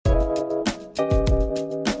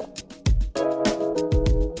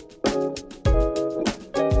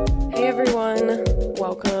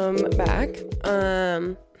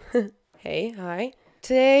Hey, hi.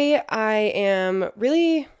 Today I'm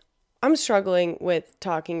struggling with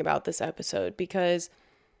talking about this episode because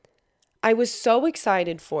I was so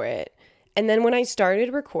excited for it. And then when I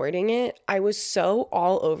started recording it, I was so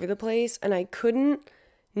all over the place and I couldn't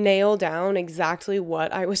nail down exactly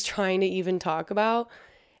what I was trying to even talk about.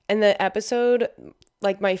 And the episode,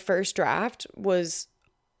 like my first draft, was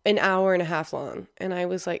an hour and a half long. And I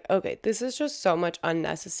was like, okay, this is just so much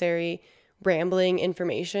unnecessary rambling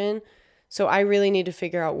information. So I really need to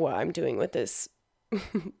figure out what I'm doing with this.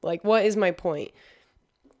 Like, what is my point?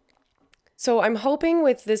 So I'm hoping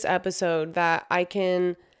with this episode that I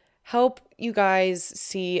can help you guys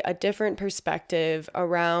see a different perspective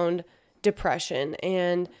around depression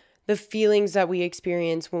and the feelings that we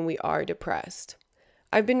experience when we are depressed.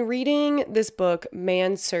 I've been reading this book,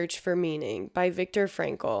 Man's Search for Meaning by Viktor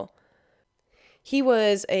Frankl. He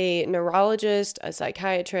was a neurologist, a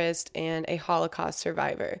psychiatrist, and a Holocaust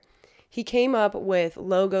survivor. He came up with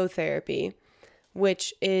logotherapy,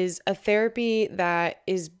 which is a therapy that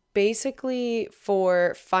is basically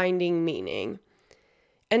for finding meaning.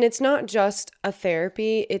 And it's not just a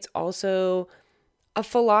therapy, it's also a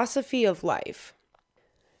philosophy of life.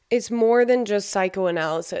 It's more than just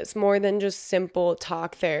psychoanalysis, more than just simple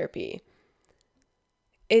talk therapy.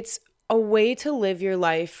 It's a way to live your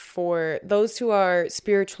life for those who are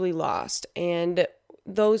spiritually lost and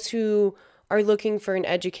those who are looking for an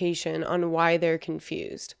education on why they're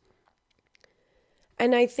confused.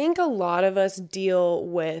 And I think a lot of us deal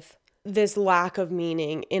with this lack of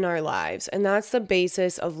meaning in our lives. And that's the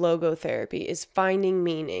basis of logotherapy, is finding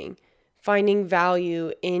meaning, finding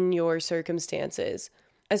value in your circumstances,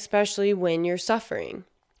 especially when you're suffering.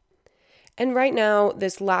 And right now,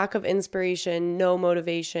 this lack of inspiration, no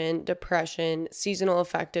motivation, depression, seasonal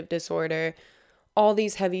affective disorder, all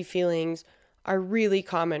these heavy feelings are really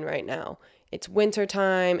common right now. It's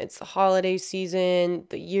wintertime, it's the holiday season,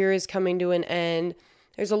 the year is coming to an end.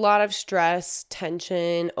 There's a lot of stress,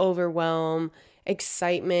 tension, overwhelm,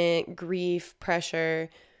 excitement, grief, pressure,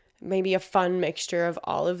 maybe a fun mixture of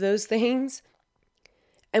all of those things.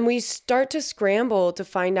 And we start to scramble to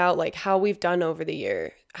find out like how we've done over the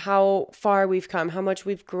year, how far we've come, how much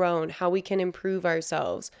we've grown, how we can improve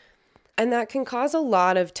ourselves. And that can cause a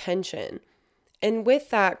lot of tension. And with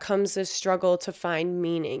that comes this struggle to find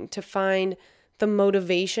meaning, to find the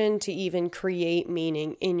motivation to even create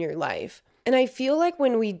meaning in your life. And I feel like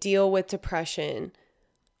when we deal with depression,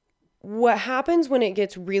 what happens when it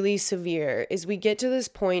gets really severe is we get to this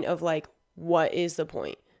point of like, what is the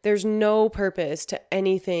point? There's no purpose to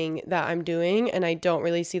anything that I'm doing, and I don't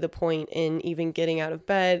really see the point in even getting out of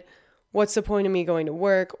bed. What's the point of me going to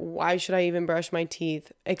work? Why should I even brush my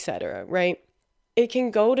teeth, etc., right? It can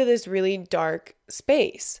go to this really dark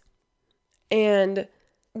space. And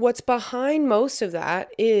what's behind most of that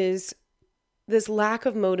is this lack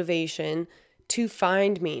of motivation to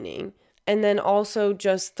find meaning, and then also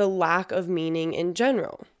just the lack of meaning in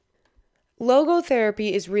general.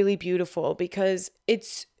 Logotherapy is really beautiful because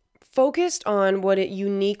it's focused on what it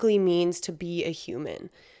uniquely means to be a human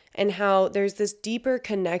and how there's this deeper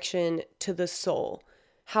connection to the soul,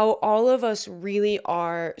 how all of us really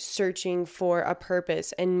are searching for a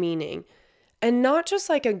purpose and meaning, and not just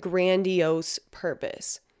like a grandiose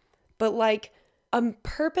purpose, but like a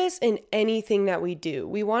purpose in anything that we do.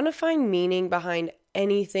 We want to find meaning behind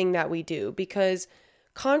anything that we do because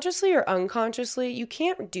consciously or unconsciously, you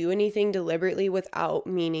can't do anything deliberately without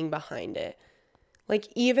meaning behind it. Like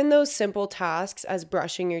even those simple tasks as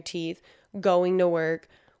brushing your teeth, going to work,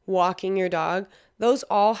 walking your dog, those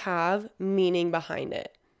all have meaning behind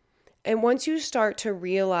it. And once you start to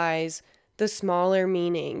realize the smaller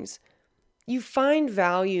meanings, you find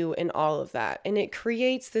value in all of that. And it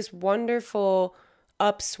creates this wonderful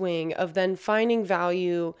upswing of then finding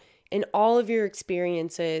value in all of your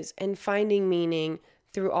experiences and finding meaning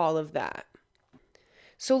through all of that.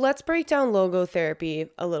 So let's break down logotherapy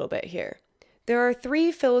a little bit here. There are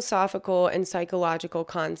 3 philosophical and psychological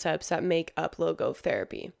concepts that make up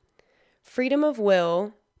logotherapy: freedom of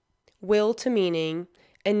will, will to meaning,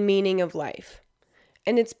 and meaning of life.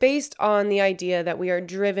 And it's based on the idea that we are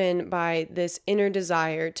driven by this inner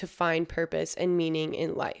desire to find purpose and meaning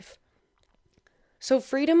in life. So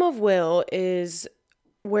freedom of will is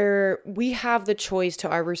where we have the choice to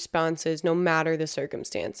our responses no matter the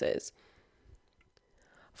circumstances.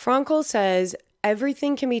 Frankl says,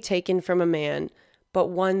 everything can be taken from a man, but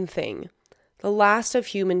one thing, the last of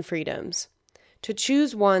human freedoms, to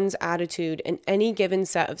choose one's attitude in any given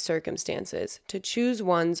set of circumstances, to choose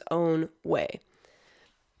one's own way.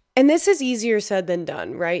 And this is easier said than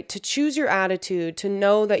done, right? To choose your attitude, to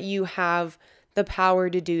know that you have the power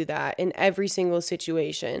to do that in every single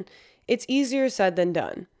situation. It's easier said than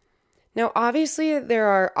done. Now, obviously, there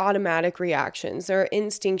are automatic reactions. There are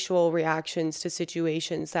instinctual reactions to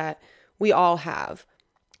situations that we all have.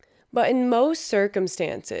 But in most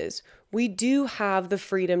circumstances, we do have the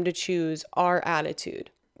freedom to choose our attitude.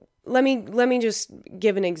 Let me just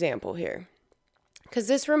give an example here, because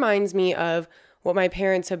this reminds me of what my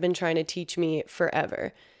parents have been trying to teach me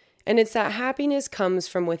forever. And it's that happiness comes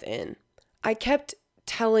from within. I kept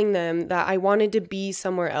telling them that I wanted to be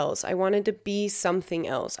somewhere else. I wanted to be something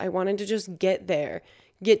else. I wanted to just get there,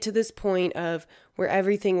 get to this point of where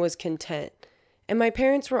everything was content. And my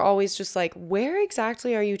parents were always just like, where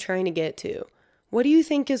exactly are you trying to get to? What do you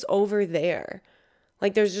think is over there?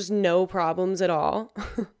 Like, there's just no problems at all.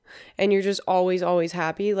 And you're just always, always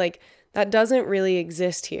happy. Like, that doesn't really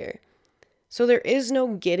exist here. So there is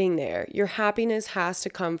no getting there. Your happiness has to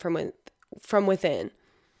come from within.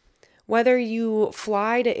 Whether you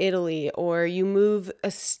fly to Italy or you move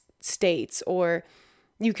states or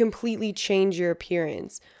you completely change your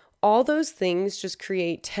appearance, all those things just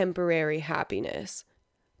create temporary happiness.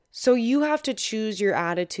 So you have to choose your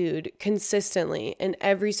attitude consistently in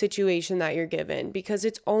every situation that you're given, because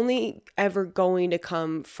it's only ever going to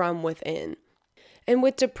come from within. And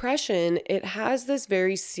with depression, it has this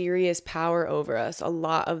very serious power over us a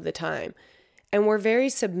lot of the time. And we're very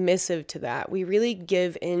submissive to that. We really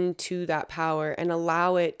give in to that power and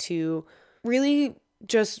allow it to really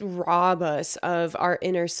just rob us of our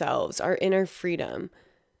inner selves, our inner freedom.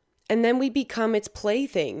 And then we become its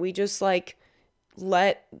plaything. We just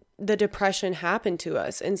let the depression happen to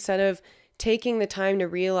us instead of taking the time to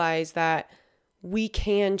realize that we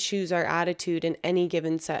can choose our attitude in any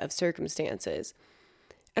given set of circumstances.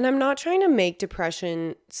 And I'm not trying to make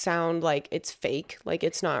depression sound like it's fake, like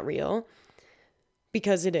it's not real,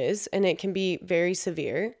 because it is, and it can be very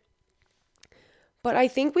severe. But I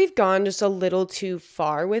think we've gone just a little too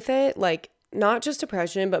far with it, like not just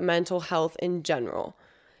depression, but mental health in general.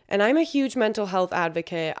 And I'm a huge mental health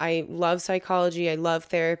advocate. I love psychology. I love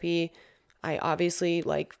therapy. I obviously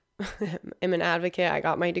am an advocate. I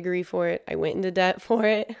got my degree for it. I went into debt for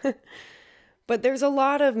it. But there's a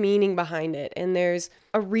lot of meaning behind it, and there's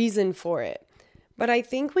a reason for it. But I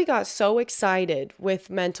think we got so excited with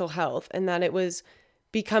mental health and that it was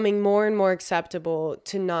becoming more and more acceptable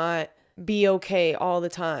to not be okay all the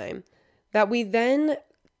time, that we then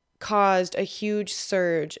caused a huge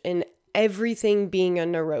surge in everything being a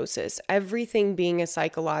neurosis, everything being a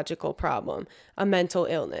psychological problem, a mental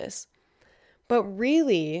illness. But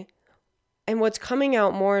really, and what's coming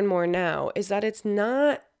out more and more now, is that it's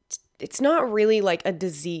not really like a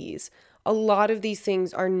disease. A lot of these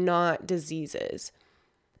things are not diseases.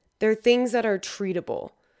 They're things that are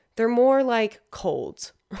treatable. They're more like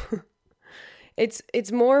colds.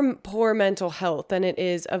 It's more poor mental health than it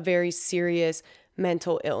is a very serious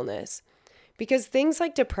mental illness. Because things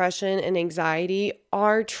like depression and anxiety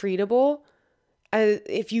are treatable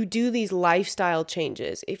if you do these lifestyle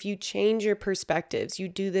changes, if you change your perspectives, you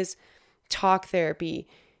do this talk therapy,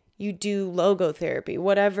 you do logotherapy,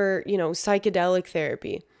 whatever, psychedelic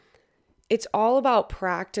therapy. It's all about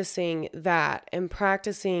practicing that and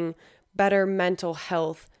practicing better mental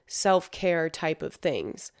health, self-care type of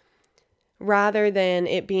things, rather than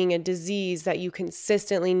it being a disease that you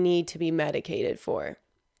consistently need to be medicated for.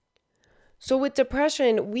 So with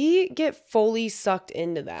depression, we get fully sucked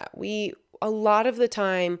into that. We, a lot of the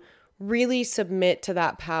time, really submit to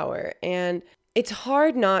that power. And it's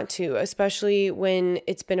hard not to, especially when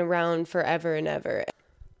it's been around forever and ever.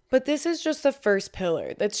 But this is just the first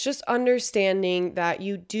pillar. That's just understanding that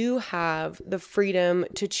you do have the freedom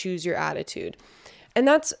to choose your attitude. And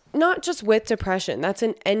that's not just with depression. That's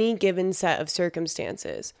in any given set of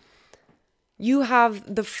circumstances. You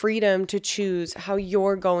have the freedom to choose how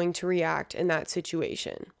you're going to react in that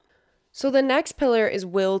situation. So the next pillar is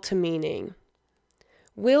will to meaning.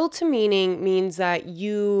 Will to meaning means that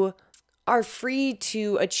you are free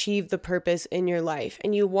to achieve the purpose in your life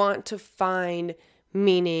and you want to find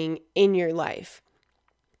meaning in your life.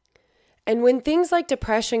 And when things like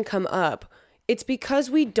depression come up, it's because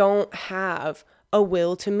we don't have a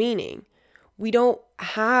will to meaning. We don't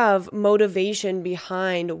have motivation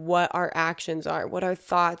behind what our actions are, what our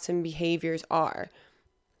thoughts and behaviors are.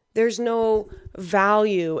 There's no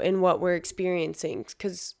value in what we're experiencing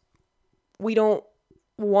because we don't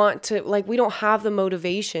want to, we don't have the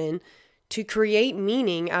motivation to create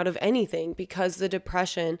meaning out of anything because the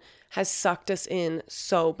depression has sucked us in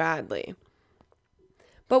so badly.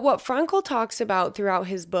 But what Frankl talks about throughout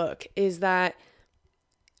his book is that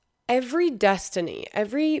every destiny,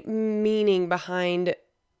 every meaning behind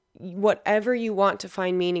whatever you want to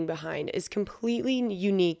find meaning behind is completely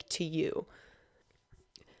unique to you.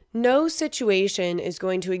 No situation is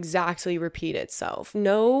going to exactly repeat itself.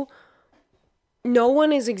 No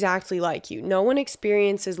one is exactly like you. No one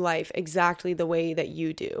experiences life exactly the way that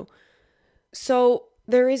you do. So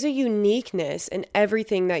there is a uniqueness in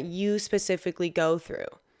everything that you specifically go through.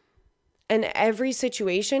 And every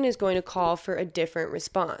situation is going to call for a different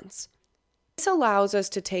response. This allows us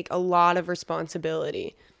to take a lot of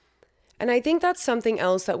responsibility. And I think that's something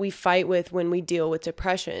else that we fight with when we deal with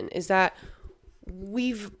depression, is that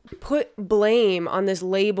we've put blame on this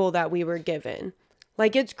label that we were given.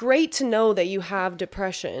 Like, it's great to know that you have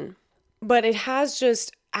depression, but it has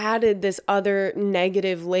just added this other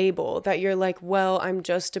negative label that you're like, well, I'm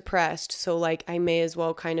just depressed, so like I may as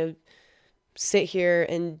well kind of sit here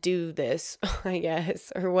and do this, I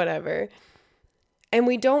guess, or whatever. And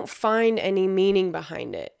we don't find any meaning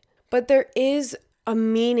behind it. But there is a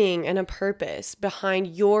meaning and a purpose behind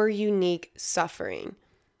your unique suffering.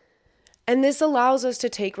 And this allows us to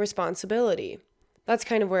take responsibility. That's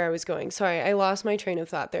kind of where I was going. Sorry, I lost my train of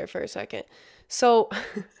thought there for a second. So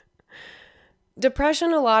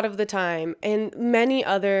depression a lot of the time, and many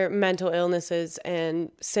other mental illnesses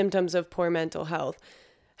and symptoms of poor mental health,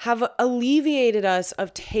 have alleviated us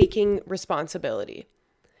of taking responsibility.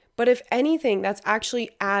 But if anything, that's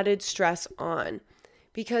actually added stress on,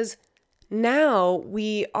 because now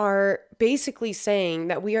we are basically saying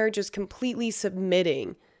that we are just completely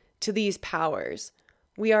submitting to these powers.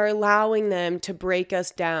 We are allowing them to break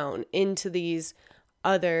us down into these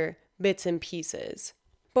other bits and pieces.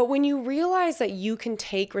 But when you realize that you can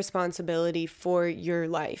take responsibility for your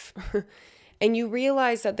life, and you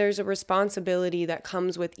realize that there's a responsibility that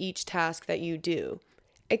comes with each task that you do,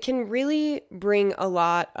 it can really bring a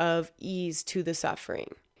lot of ease to the suffering.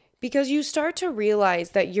 Because you start to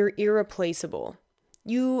realize that you're irreplaceable.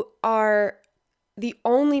 You are the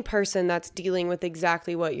only person that's dealing with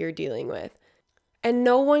exactly what you're dealing with. And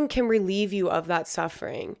no one can relieve you of that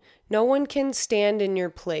suffering. No one can stand in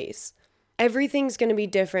your place. Everything's going to be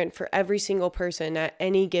different for every single person at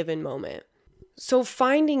any given moment. So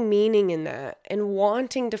finding meaning in that and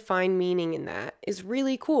wanting to find meaning in that is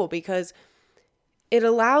really cool, because it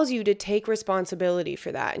allows you to take responsibility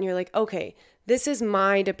for that. And you're like, okay, this is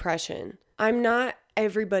my depression. I'm not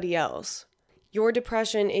everybody else. Your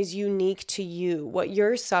depression is unique to you. What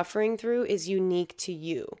you're suffering through is unique to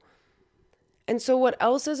you. And so what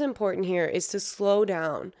else is important here is to slow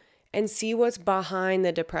down and see what's behind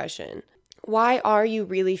the depression. Why are you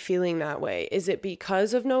really feeling that way? Is it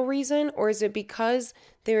because of no reason, or is it because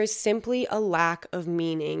there is simply a lack of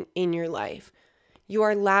meaning in your life? You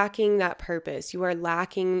are lacking that purpose. You are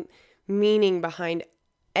lacking meaning behind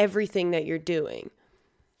everything that you're doing.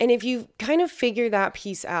 And if you kind of figure that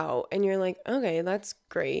piece out and you're like, okay, that's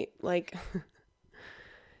great. Like,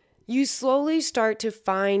 you slowly start to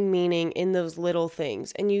find meaning in those little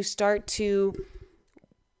things, and you start to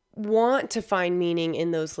want to find meaning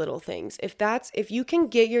in those little things. If you can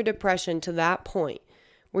get your depression to that point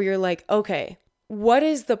where you're like, okay, what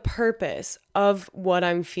is the purpose of what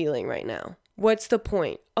I'm feeling right now? What's the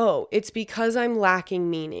point? Oh, it's because I'm lacking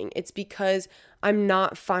meaning. It's because I'm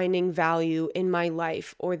not finding value in my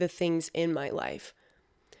life or the things in my life.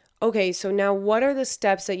 Okay, so now what are the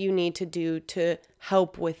steps that you need to do to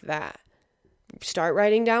help with that? Start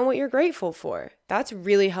writing down what you're grateful for. That's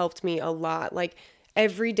really helped me a lot. Like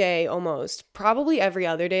every day almost, probably every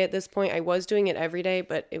other day at this point. I was doing it every day,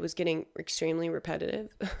 but it was getting extremely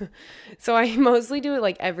repetitive. So I mostly do it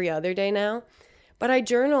like every other day now. But I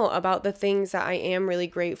journal about the things that I am really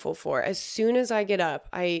grateful for. As soon as I get up,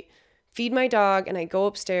 I feed my dog and I go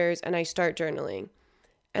upstairs and I start journaling.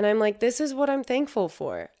 And I'm like, this is what I'm thankful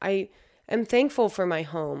for. I am thankful for my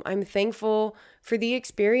home. I'm thankful for the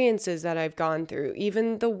experiences that I've gone through,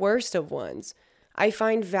 even the worst of ones. I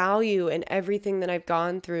find value in everything that I've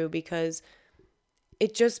gone through because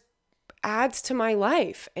it just adds to my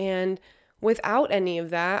life. And without any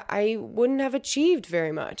of that, I wouldn't have achieved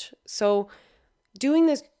very much. So doing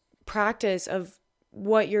this practice of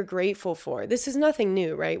what you're grateful for, this is nothing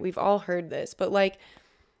new, right? We've all heard this, but like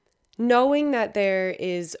knowing that there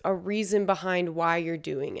is a reason behind why you're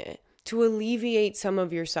doing it to alleviate some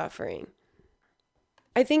of your suffering.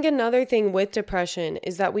 I think another thing with depression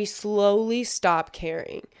is that we slowly stop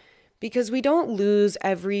caring, because we don't lose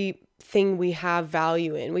everything we have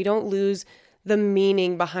value in. We don't lose the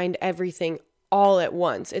meaning behind everything all at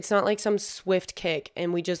once. It's not like some swift kick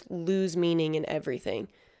and we just lose meaning in everything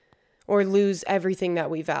or lose everything that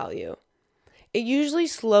we value. It usually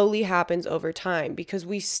slowly happens over time because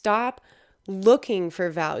we stop looking for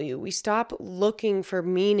value. We stop looking for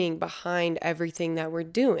meaning behind everything that we're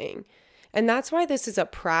doing. And that's why this is a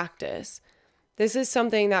practice. This is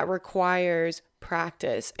something that requires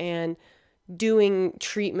practice and doing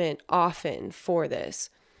treatment often for this.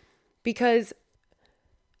 Because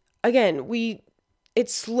again, it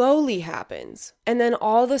slowly happens. And then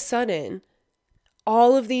all of a sudden,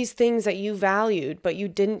 all of these things that you valued but you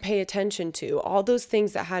didn't pay attention to, all those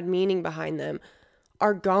things that had meaning behind them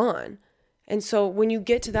are gone. And so when you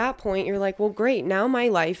get to that point, you're like, well, great, now my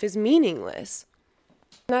life is meaningless.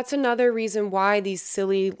 And that's another reason why these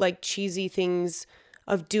silly, like cheesy things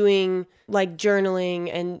of doing like journaling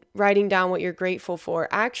and writing down what you're grateful for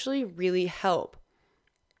actually really help.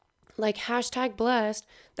 Like #blessed,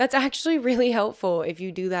 that's actually really helpful if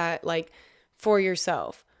you do that like for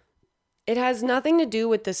yourself. It has nothing to do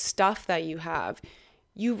with the stuff that you have.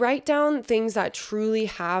 You write down things that truly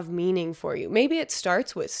have meaning for you. Maybe it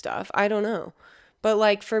starts with stuff, I don't know. But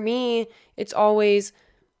like for me, it's always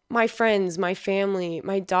my friends, my family,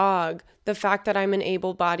 my dog, the fact that I'm an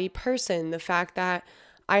able-bodied person, the fact that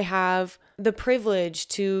I have the privilege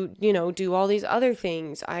to, do all these other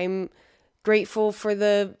things. I'm grateful for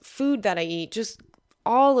the food that I eat, just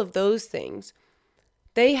all of those things.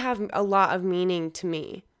 They have a lot of meaning to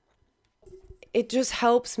me. It just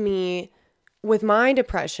helps me with my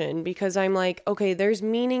depression because I'm like, okay, there's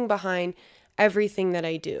meaning behind everything that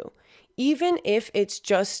I do. Even if it's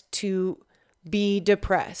just to be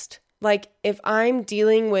depressed. Like if I'm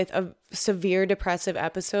dealing with a severe depressive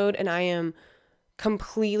episode and I am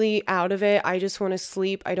completely out of it, I just want to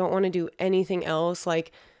sleep. I don't want to do anything else.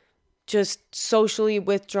 Like just socially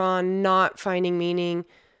withdrawn, not finding meaning,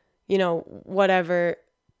 whatever.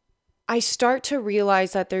 I start to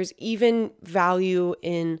realize that there's even value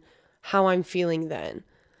in how I'm feeling then.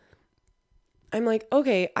 I'm like,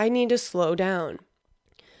 okay, I need to slow down.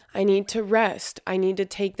 I need to rest. I need to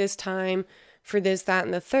take this time for this, that,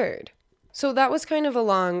 and the third. So that was kind of a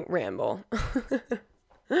long ramble.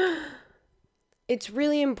 It's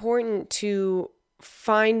really important to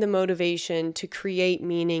find the motivation to create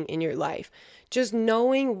meaning in your life. Just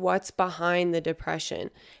knowing what's behind the depression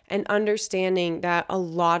and understanding that a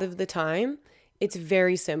lot of the time, it's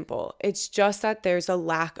very simple. It's just that there's a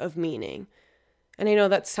lack of meaning. And I know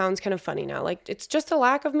that sounds kind of funny now. Like, it's just a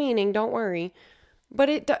lack of meaning, don't worry. But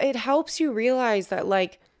it helps you realize that,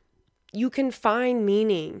 like, you can find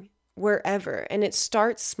meaning wherever. And it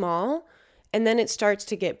starts small, and then it starts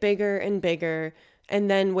to get bigger and bigger. And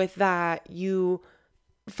then with that, you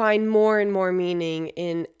find more and more meaning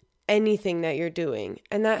in anything that you're doing.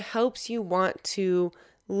 And that helps you want to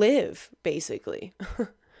live, basically.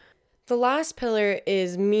 The last pillar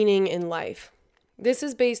is meaning in life. This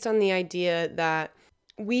is based on the idea that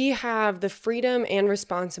we have the freedom and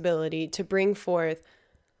responsibility to bring forth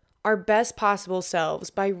our best possible selves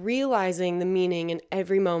by realizing the meaning in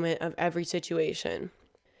every moment of every situation.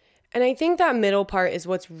 And I think that middle part is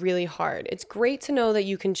what's really hard. It's great to know that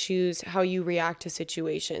you can choose how you react to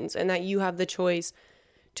situations and that you have the choice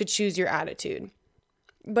to choose your attitude.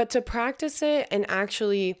 But to practice it and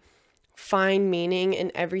actually find meaning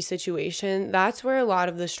in every situation, that's where a lot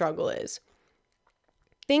of the struggle is.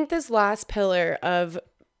 I think this last pillar of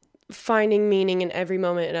finding meaning in every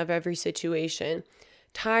moment of every situation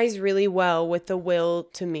ties really well with the will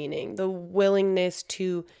to meaning, the willingness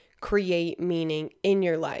to create meaning in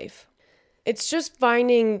your life. It's just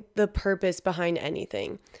finding the purpose behind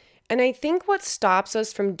anything. And I think what stops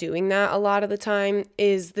us from doing that a lot of the time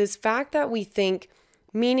is this fact that we think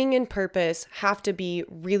meaning and purpose have to be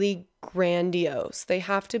really grandiose. They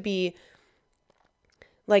have to be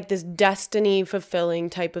like this destiny fulfilling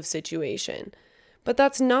type of situation. But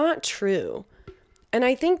that's not true. And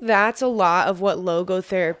I think that's a lot of what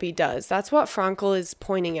logotherapy does. That's what Frankl is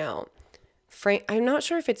pointing out. I'm not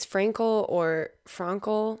sure if it's Frankl or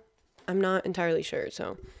Frankl. I'm not entirely sure.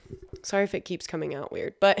 So sorry if it keeps coming out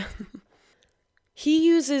weird. But he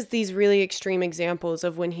uses these really extreme examples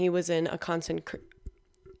of when he was in a concentration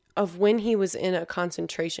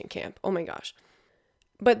camp. Oh my gosh.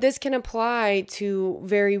 But this can apply to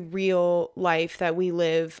very real life that we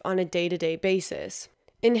live on a day-to-day basis.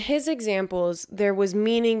 In his examples, there was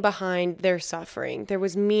meaning behind their suffering. There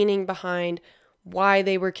was meaning behind why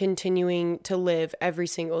they were continuing to live every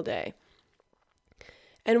single day.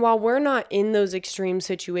 And while we're not in those extreme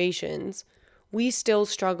situations, we still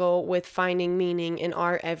struggle with finding meaning in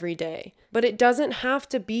our everyday. But it doesn't have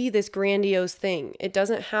to be this grandiose thing. It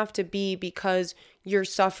doesn't have to be because you're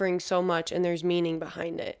suffering so much and there's meaning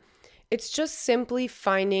behind it. It's just simply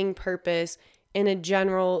finding purpose in a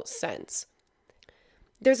general sense.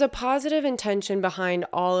 There's a positive intention behind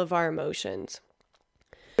all of our emotions.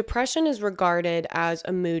 Depression is regarded as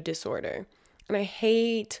a mood disorder, and I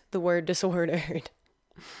hate the word disordered.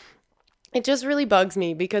 It just really bugs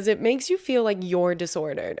me because it makes you feel like you're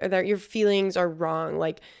disordered or that your feelings are wrong,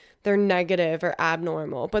 like they're negative or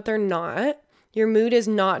abnormal, but they're not. Your mood is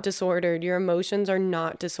not disordered. Your emotions are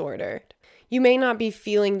not disordered. You may not be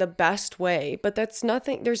feeling the best way, but there's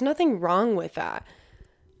nothing wrong with that.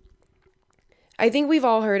 I think we've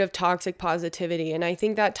all heard of toxic positivity, and I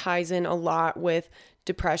think that ties in a lot with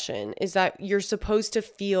depression, is that you're supposed to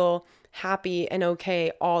feel happy and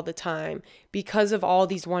okay all the time because of all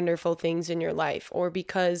these wonderful things in your life, or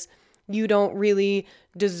because you don't really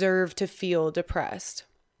deserve to feel depressed.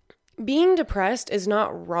 Being depressed is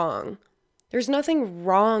not wrong. There's nothing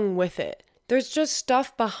wrong with it. There's just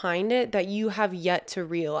stuff behind it that you have yet to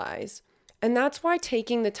realize. And that's why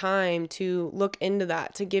taking the time to look into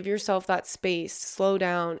that, to give yourself that space, slow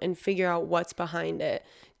down and figure out what's behind it,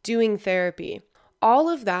 doing therapy, all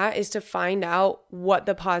of that is to find out what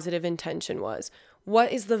the positive intention was.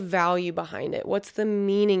 What is the value behind it? What's the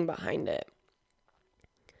meaning behind it?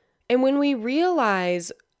 And when we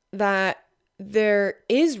realize that there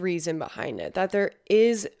is reason behind it, that there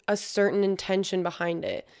is a certain intention behind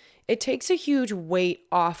it, it takes a huge weight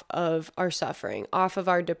off of our suffering, off of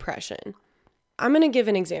our depression. I'm going to give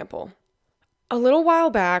an example. A little while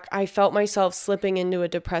back, I felt myself slipping into a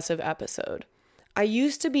depressive episode. I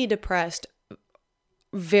used to be depressed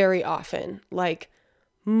very often. Like,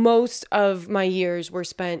 most of my years were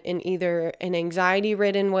spent in either an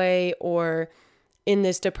anxiety-ridden way or in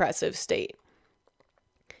this depressive state.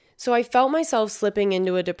 So I felt myself slipping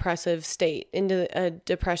into a depressive state, into a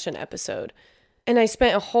depression episode. And I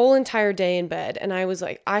spent a whole entire day in bed, and I was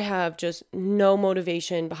like, I have just no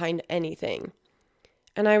motivation behind anything.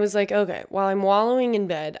 And I was like, okay, while I'm wallowing in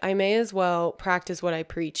bed, I may as well practice what I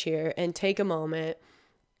preach here and take a moment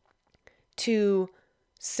to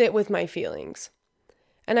sit with my feelings.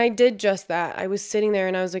 And I did just that. I was sitting there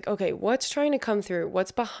and I was like, okay, what's trying to come through?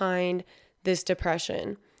 What's behind this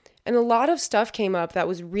depression? And a lot of stuff came up that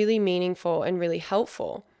was really meaningful and really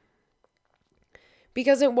helpful.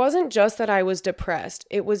 Because it wasn't just that I was depressed.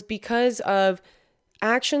 It was because of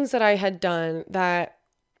actions that I had done that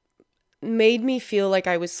made me feel like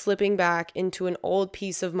I was slipping back into an old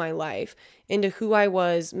piece of my life, into who I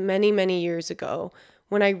was many, many years ago,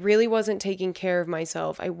 when I really wasn't taking care of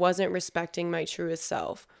myself. I wasn't respecting my truest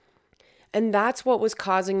self. And that's what was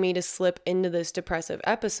causing me to slip into this depressive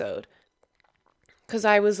episode. Because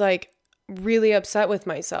I was like really upset with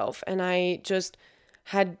myself, and I just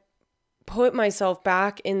had put myself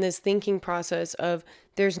back in this thinking process of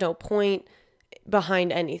there's no point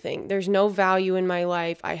behind anything. There's no value in my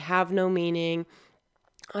life. I have no meaning.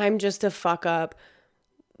 I'm just a fuck up.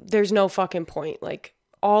 There's no fucking point. Like,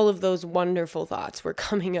 all of those wonderful thoughts were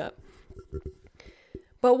coming up.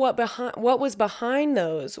 But what was behind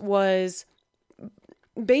those was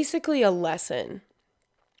basically a lesson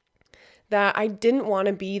that I didn't want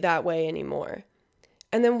to be that way anymore.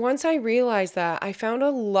 And then once I realized that, I found a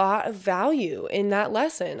lot of value in that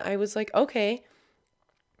lesson. I was like, okay,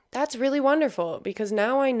 that's really wonderful, because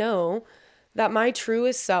now I know that my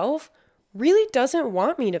truest self really doesn't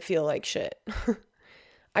want me to feel like shit.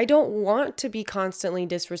 I don't want to be constantly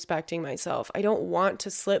disrespecting myself. I don't want to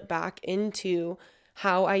slip back into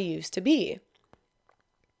how I used to be.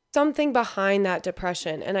 Something behind that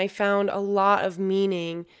depression, and I found a lot of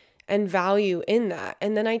meaning and value in that.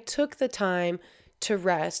 And then I took the time to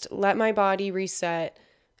rest, let my body reset,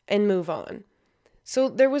 and move on. So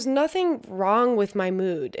there was nothing wrong with my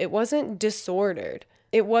mood. It wasn't disordered.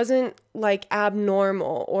 It wasn't like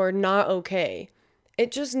abnormal or not okay.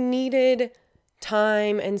 It just needed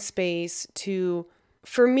time and space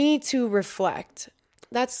for me to reflect.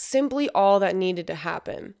 That's simply all that needed to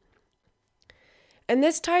happen. And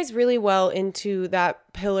this ties really well into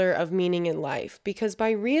that pillar of meaning in life, because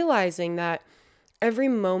by realizing that every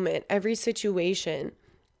moment, every situation,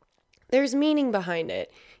 there's meaning behind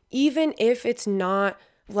it, even if it's not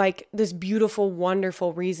like this beautiful,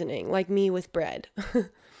 wonderful reasoning, like me with bread.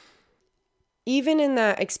 Even in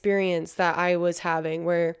that experience that I was having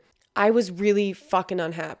where I was really fucking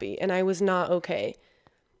unhappy and I was not okay,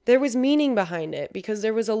 there was meaning behind it, because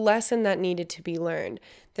there was a lesson that needed to be learned.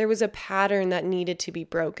 There was a pattern that needed to be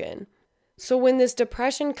broken. So when this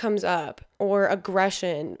depression comes up, or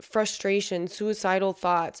aggression, frustration, suicidal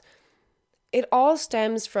thoughts, it all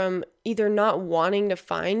stems from either not wanting to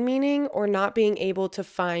find meaning or not being able to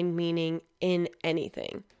find meaning in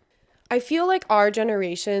anything. I feel like our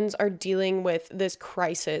generations are dealing with this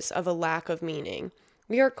crisis of a lack of meaning.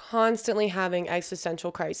 We are constantly having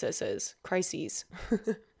existential crises.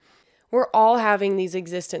 We're all having these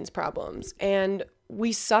existence problems, and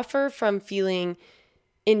we suffer from feeling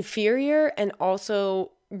inferior and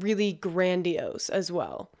also really grandiose as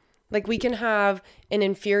well. Like we can have an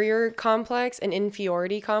inferior complex, an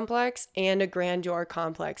inferiority complex, and a grandeur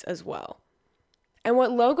complex as well. And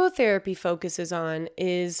what logotherapy focuses on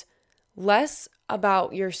is less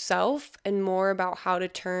about yourself and more about how to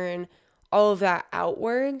turn all of that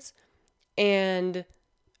outwards and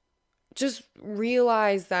just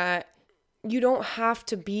realize that you don't have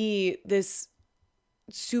to be this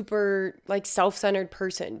super like self-centered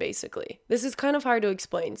person, basically. This is kind of hard to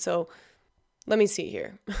explain, so let me see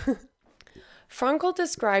here. Frankl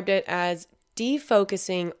described it as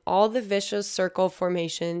defocusing all the vicious circle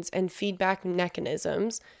formations and feedback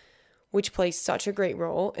mechanisms, which play such a great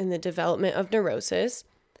role in the development of neurosis,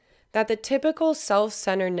 that the typical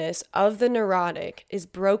self-centeredness of the neurotic is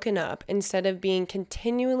broken up instead of being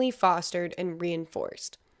continually fostered and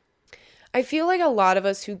reinforced. I feel like a lot of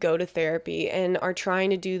us who go to therapy and are trying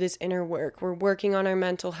to do this inner work, we're working on our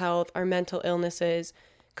mental health, our mental illnesses,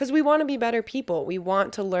 because we want to be better people. We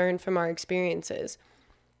want to learn from our experiences.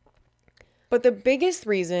 But the biggest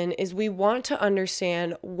reason is we want to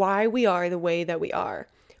understand why we are the way that we are,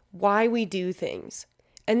 why we do things.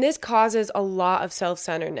 And this causes a lot of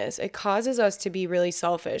self-centeredness. It causes us to be really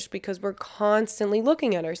selfish because we're constantly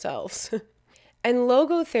looking at ourselves. And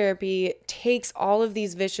logotherapy takes all of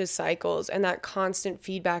these vicious cycles and that constant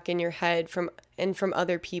feedback in your head from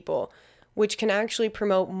other people, which can actually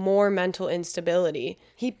promote more mental instability.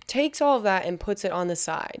 He takes all of that and puts it on the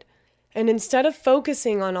side. And instead of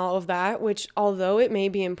focusing on all of that, which although it may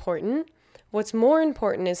be important, what's more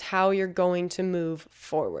important is how you're going to move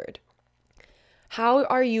forward. How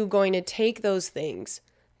are you going to take those things,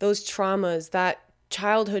 those traumas, that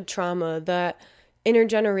childhood trauma, that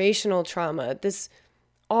intergenerational trauma,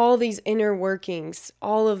 all these inner workings,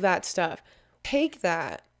 all of that stuff. Take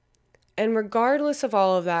that, and regardless of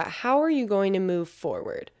all of that, how are you going to move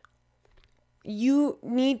forward? You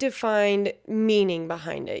need to find meaning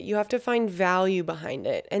behind it. You have to find value behind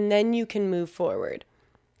it, and then you can move forward.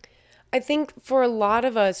 I think for a lot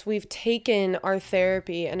of us, we've taken our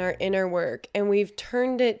therapy and our inner work and we've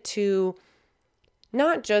turned it to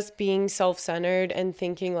not just being self-centered and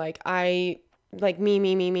thinking like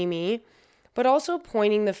me, but also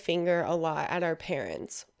pointing the finger a lot at our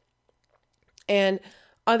parents and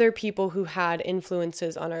other people who had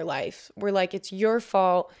influences on our life. We're like, it's your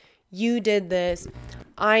fault. You did this.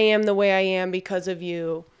 I am the way I am because of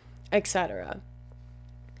you, etc.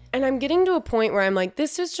 And I'm getting to a point where I'm like,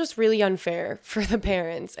 this is just really unfair for the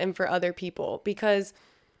parents and for other people because,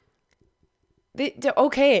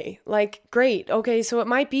 okay, like, great. Okay, so it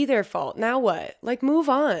might be their fault. Now what? Like, move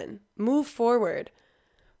on. Move forward.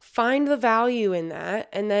 Find the value in that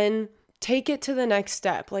and then take it to the next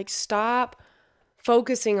step. Like, stop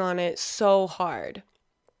focusing on it so hard.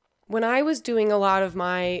 When I was doing a lot of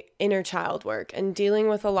my inner child work and dealing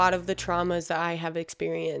with a lot of the traumas that I have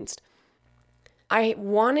experienced, I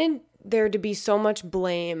wanted there to be so much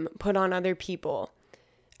blame put on other people.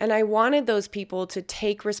 And I wanted those people to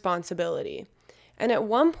take responsibility. And at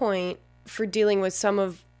one point, for dealing with some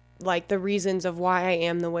of like the reasons of why I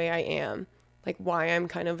am the way I am, like why I'm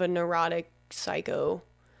kind of a neurotic psycho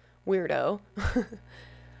weirdo,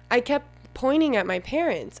 I kept pointing at my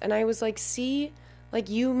parents and I was like, see, like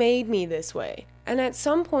you made me this way. And at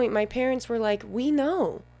some point, my parents were like, we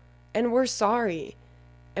know, and we're sorry.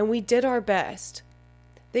 And we did our best.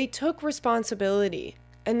 They took responsibility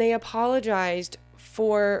and they apologized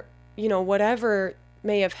for, whatever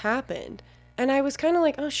may have happened. And I was kind of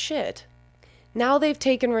like, oh shit. Now they've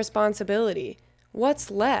taken responsibility. What's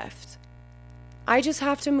left? I just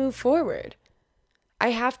have to move forward.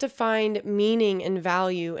 I have to find meaning and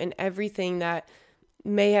value in everything that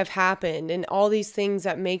may have happened and all these things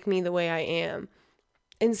that make me the way I am,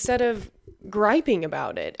 instead of griping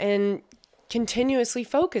about it and continuously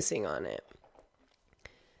focusing on it.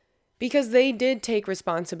 Because they did take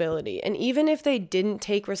responsibility. And even if they didn't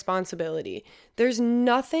take responsibility, there's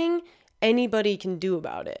nothing anybody can do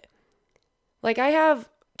about it. Like, I have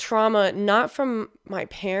trauma not from my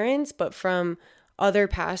parents, but from other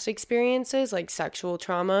past experiences, like sexual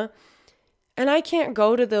trauma. And I can't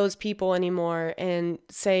go to those people anymore and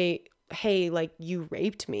say, hey, like, you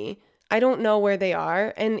raped me. I don't know where they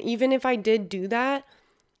are. And even if I did do that,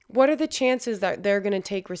 what are the chances that they're going to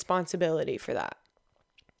take responsibility for that?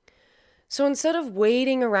 So instead of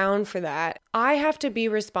waiting around for that, I have to be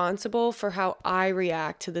responsible for how I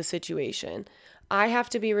react to the situation. I have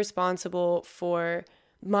to be responsible for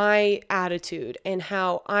my attitude and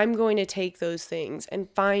how I'm going to take those things and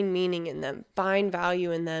find meaning in them, find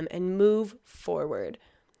value in them, and move forward.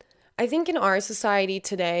 I think in our society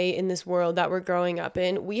today, in this world that we're growing up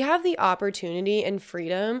in, we have the opportunity and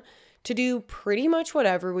freedom to do pretty much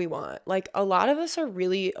whatever we want. Like, a lot of us are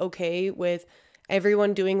really okay with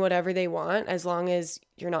everyone doing whatever they want as long as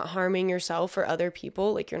you're not harming yourself or other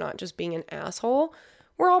people, like you're not just being an asshole.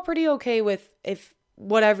 We're all pretty okay with if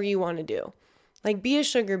whatever you want to do. Like, be a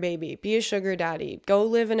sugar baby, be a sugar daddy, go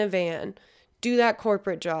live in a van, do that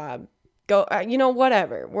corporate job, go,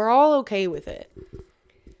 whatever. We're all okay with it.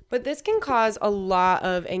 But this can cause a lot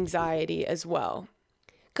of anxiety as well,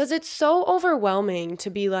 because it's so overwhelming to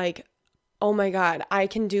be like, oh my God, I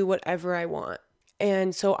can do whatever I want.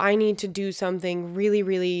 And so I need to do something really,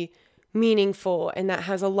 really meaningful and that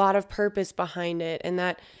has a lot of purpose behind it and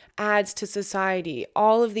that adds to society.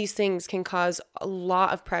 All of these things can cause a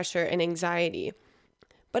lot of pressure and anxiety.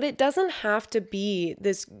 But it doesn't have to be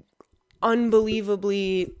this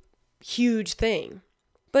unbelievably huge thing.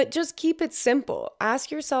 But just keep it simple. Ask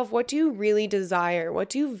yourself, what do you really desire? What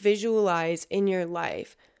do you visualize in your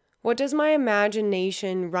life? What does my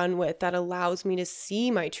imagination run with that allows me to see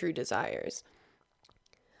my true desires?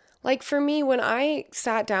 Like, for me, when I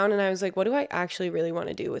sat down and I was like, what do I actually really want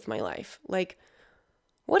to do with my life? Like,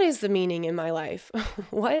 what is the meaning in my life?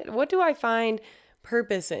 What do I find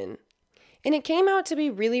purpose in? And it came out to be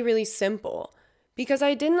really, really simple. Because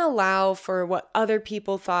I didn't allow for what other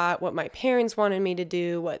people thought, what my parents wanted me to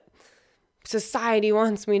do, what society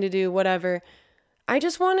wants me to do, whatever. I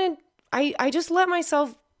just let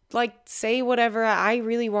myself say whatever I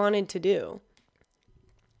really wanted to do.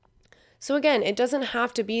 So again, it doesn't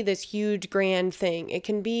have to be this huge grand thing. It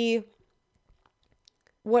can be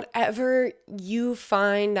whatever you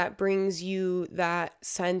find that brings you that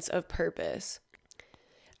sense of purpose.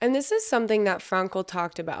 And this is something that Frankl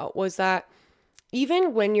talked about, was that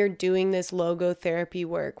even when you're doing this logotherapy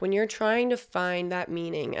work, when you're trying to find that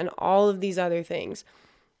meaning and all of these other things,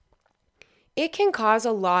 it can cause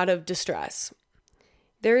a lot of distress.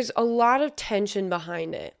 There's a lot of tension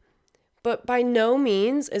behind it. But by no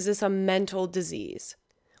means is this a mental disease.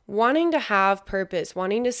 Wanting to have purpose,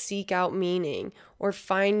 wanting to seek out meaning or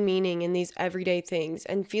find meaning in these everyday things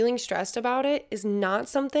and feeling stressed about it is not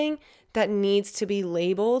something that needs to be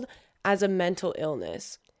labeled as a mental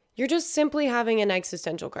illness. You're just simply having an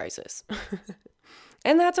existential crisis.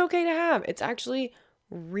 And that's okay to have. It's actually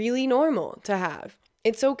really normal to have.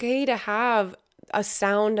 It's okay to have a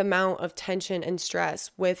sound amount of tension and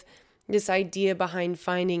stress with this idea behind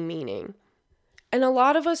finding meaning. And a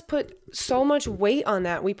lot of us put so much weight on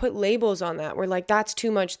that. We put labels on that. We're like, that's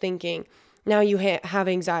too much thinking. Now you have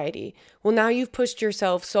anxiety. Well, now you've pushed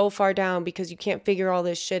yourself so far down because you can't figure all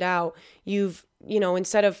this shit out. You've,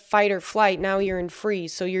 instead of fight or flight, now you're in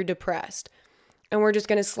freeze, so you're depressed. And we're just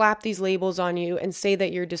going to slap these labels on you and say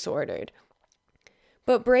that you're disordered.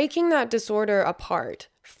 But breaking that disorder apart,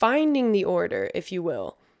 finding the order, if you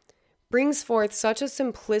will, brings forth such a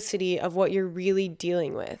simplicity of what you're really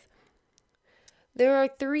dealing with. There are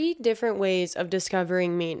 3 different ways of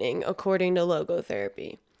discovering meaning according to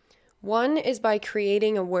logotherapy. One is by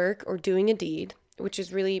creating a work or doing a deed, which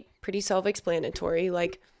is really pretty self-explanatory,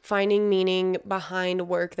 like finding meaning behind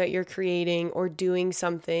work that you're creating or doing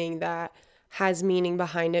something that has meaning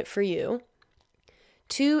behind it for you.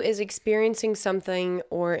 2 is experiencing something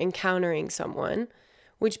or encountering someone,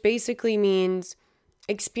 which basically means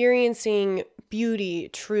experiencing beauty,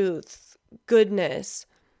 truth, goodness,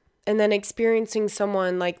 and then experiencing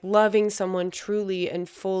someone, like loving someone truly and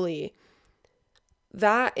fully.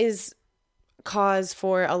 That is cause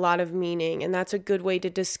for a lot of meaning, and that's a good way to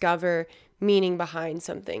discover meaning behind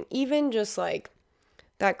something. Even just like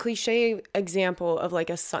that cliche example of like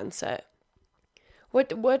a sunset.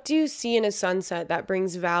 What do you see in a sunset that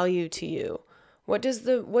brings value to you? What's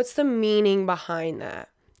the meaning behind that?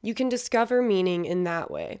 You can discover meaning in that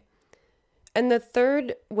way. And the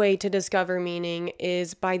third way to discover meaning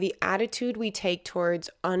is by the attitude we take towards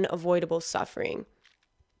unavoidable suffering.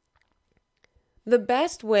 The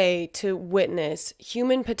best way to witness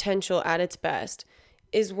human potential at its best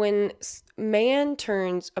is when man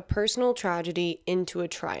turns a personal tragedy into a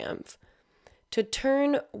triumph, to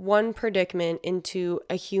turn one predicament into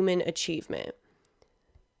a human achievement.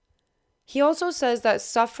 He also says that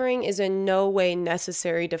suffering is in no way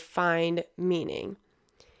necessary to find meaning.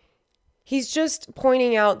 He's just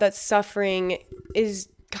pointing out that suffering is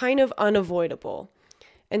kind of unavoidable.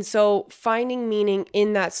 And so finding meaning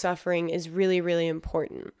in that suffering is really, really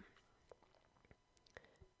important.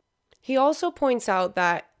 He also points out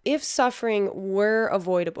that if suffering were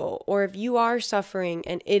avoidable, or if you are suffering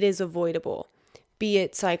and it is avoidable, be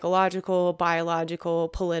it psychological, biological,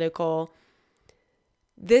 political,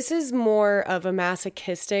 This is more of a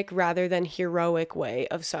masochistic rather than heroic way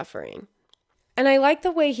of suffering. And I like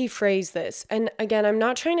the way he phrased this. And again, I'm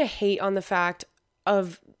not trying to hate on the fact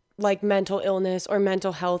of like mental illness or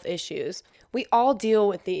mental health issues. We all deal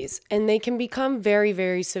with these and they can become very,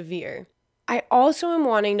 very severe. I also am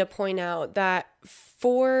wanting to point out that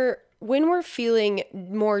for when we're feeling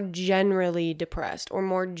more generally depressed or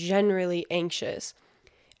more generally anxious,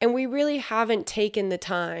 and we really haven't taken the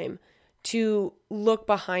time to look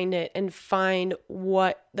behind it and find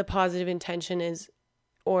what the positive intention is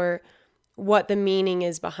or what the meaning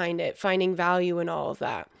is behind it, finding value in all of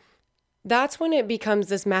that. That's when it becomes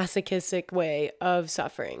this masochistic way of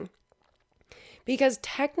suffering. Because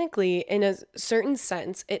technically, in a certain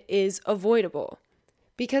sense, it is avoidable.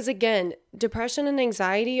 Because again, depression and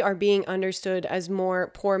anxiety are being understood as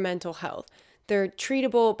more poor mental health. They're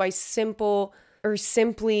treatable by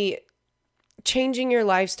simply changing your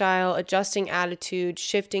lifestyle, adjusting attitude,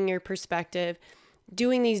 shifting your perspective,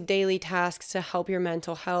 doing these daily tasks to help your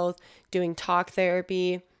mental health, doing talk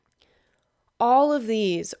therapy. All of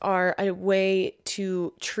these are a way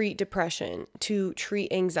to treat depression, to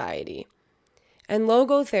treat anxiety. And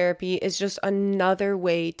logotherapy is just another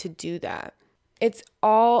way to do that. It's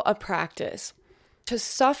all a practice. To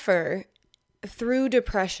suffer through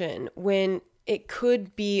depression when it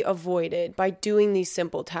could be avoided by doing these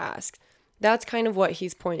simple tasks, that's kind of what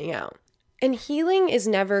he's pointing out. And healing is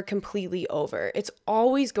never completely over. It's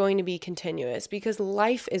always going to be continuous because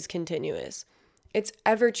life is continuous. It's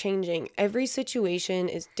ever changing. Every situation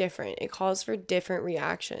is different. It calls for different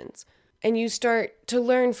reactions. And you start to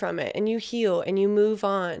learn from it and you heal and you move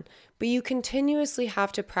on. But you continuously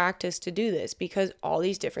have to practice to do this because all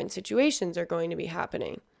these different situations are going to be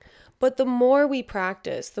happening. But the more we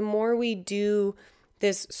practice, the more we do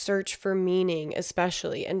this search for meaning,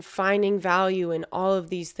 especially, and finding value in all of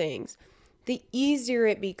these things, the easier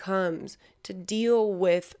it becomes to deal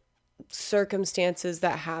with circumstances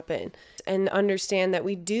that happen and understand that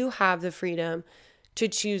we do have the freedom to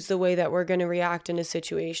choose the way that we're going to react in a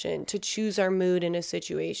situation, to choose our mood in a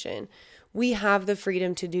situation. We have the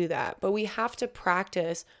freedom to do that, but we have to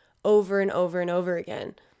practice over and over and over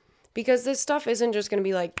again because this stuff isn't just going to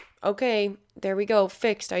be like, okay, there we go,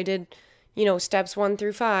 fixed. I did, steps 1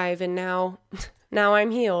 through 5 and now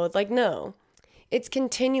I'm healed. Like, no, it's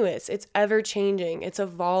continuous. It's ever changing. It's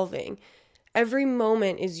evolving. Every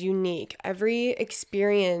moment is unique. Every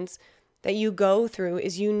experience that you go through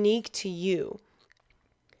is unique to you.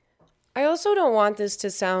 I also don't want this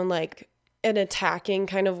to sound like an attacking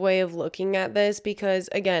kind of way of looking at this because,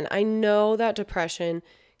 again, I know that depression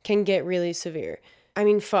can get really severe. I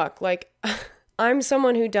mean, I'm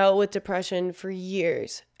someone who dealt with depression for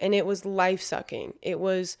years and it was life-sucking. It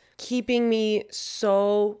was keeping me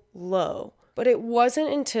so low. But it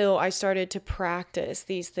wasn't until I started to practice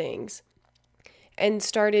these things and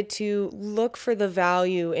started to look for the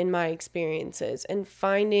value in my experiences and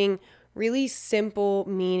finding really simple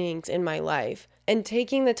meanings in my life and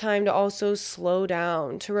taking the time to also slow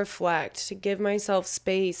down, to reflect, to give myself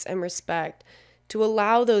space and respect, to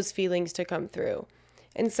allow those feelings to come through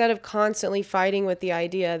instead of constantly fighting with the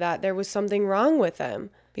idea that there was something wrong with them.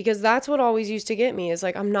 Because that's what always used to get me is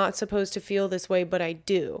like, I'm not supposed to feel this way, but I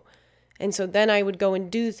do. And so then I would go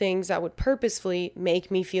and do things that would purposefully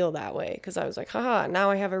make me feel that way because I was like, haha,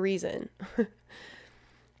 now I have a reason.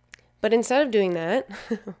 But instead of doing that,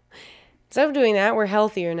 we're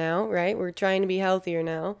healthier now, right? We're trying to be healthier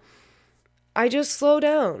now. I just slow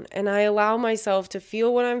down and I allow myself to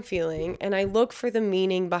feel what I'm feeling and I look for the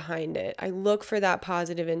meaning behind it. I look for that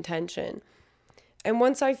positive intention. And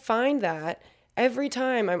once I find that, every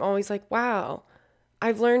time I'm always like, wow,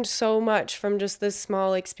 I've learned so much from just this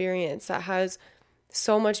small experience that has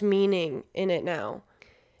so much meaning in it now.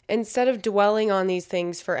 Instead of dwelling on these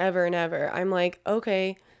things forever and ever, I'm like,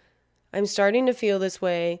 okay, I'm starting to feel this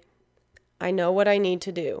way. I know what I need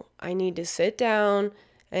to do. I need to sit down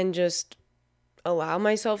and just allow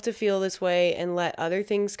myself to feel this way and let other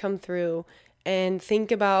things come through and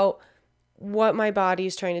think about what my body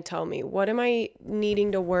is trying to tell me. What am I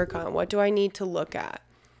needing to work on? What do I need to look at?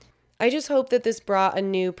 I just hope that this brought a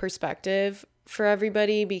new perspective for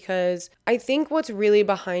everybody because I think what's really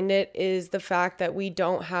behind it is the fact that we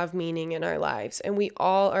don't have meaning in our lives and we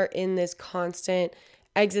all are in this constant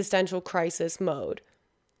existential crisis mode.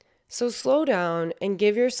 So slow down and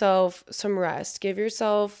give yourself some rest, give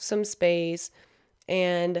yourself some space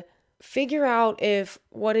and figure out if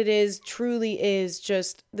what it is truly is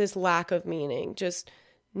just this lack of meaning, just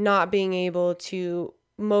not being able to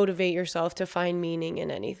motivate yourself to find meaning in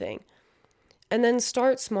anything. And then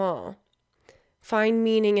start small. Find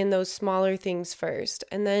meaning in those smaller things first.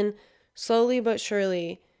 And then slowly but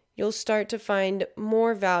surely, you'll start to find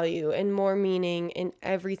more value and more meaning in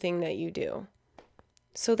everything that you do.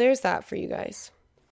 So there's that for you guys.